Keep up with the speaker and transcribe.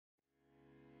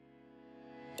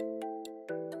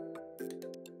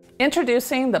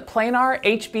Introducing the Planar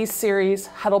HB Series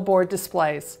Huddle board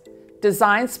displays,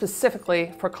 designed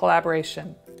specifically for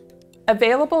collaboration.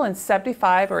 Available in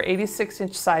 75 or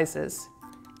 86-inch sizes,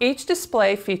 each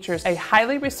display features a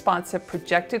highly responsive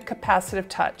projected capacitive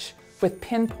touch with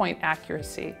pinpoint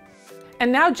accuracy.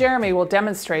 And now Jeremy will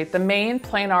demonstrate the main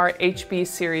Planar HB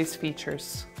Series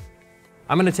features.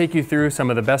 I'm going to take you through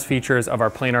some of the best features of our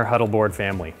Planar Huddle board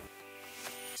family.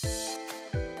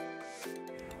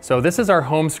 So this is our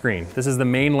home screen. This is the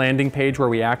main landing page where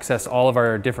we access all of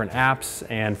our different apps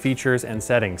and features and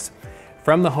settings.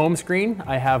 From the home screen,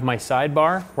 I have my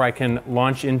sidebar where I can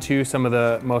launch into some of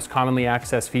the most commonly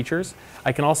accessed features.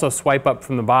 I can also swipe up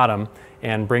from the bottom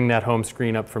and bring that home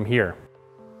screen up from here.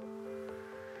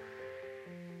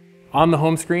 On the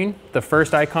home screen, the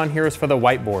first icon here is for the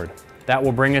whiteboard. That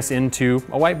will bring us into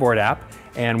a whiteboard app,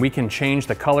 and we can change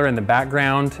the color in the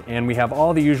background, and we have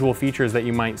all the usual features that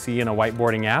you might see in a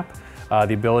whiteboarding app.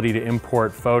 The ability to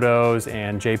import photos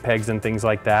and JPEGs and things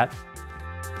like that.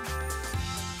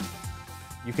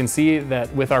 You can see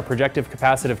that with our projective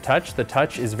capacitive touch, the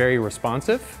touch is very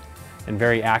responsive and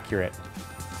very accurate.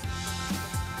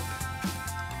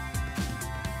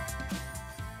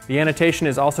 The annotation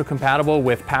is also compatible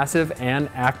with passive and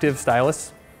active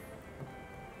stylus.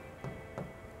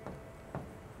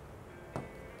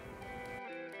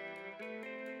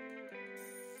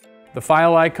 The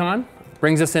file icon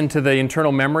brings us into the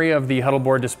internal memory of the Huddle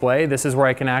board display. This is where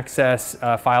I can access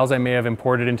files I may have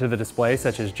imported into the display,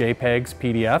 such as JPEGs,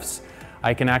 PDFs.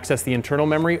 I can access the internal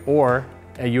memory or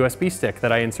a USB stick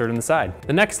that I insert in the side.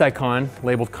 The next icon,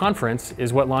 labeled Conference,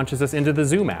 is what launches us into the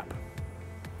Zoom app.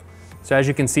 So as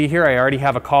you can see here, I already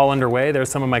have a call underway. There's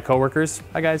some of my coworkers.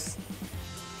 Hi guys.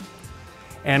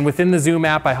 And within the Zoom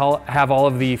app, I have all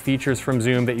of the features from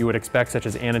Zoom that you would expect, such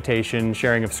as annotation,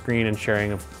 sharing of screen, and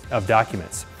sharing of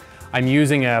documents. I'm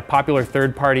using a popular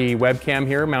third-party webcam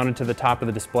here mounted to the top of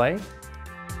the display.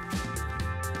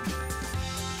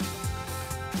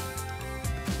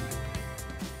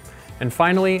 And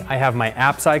finally, I have my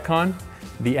apps icon.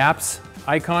 The apps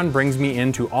icon brings me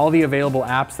into all the available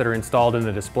apps that are installed in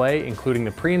the display, including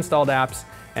the pre-installed apps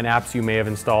and apps you may have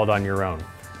installed on your own.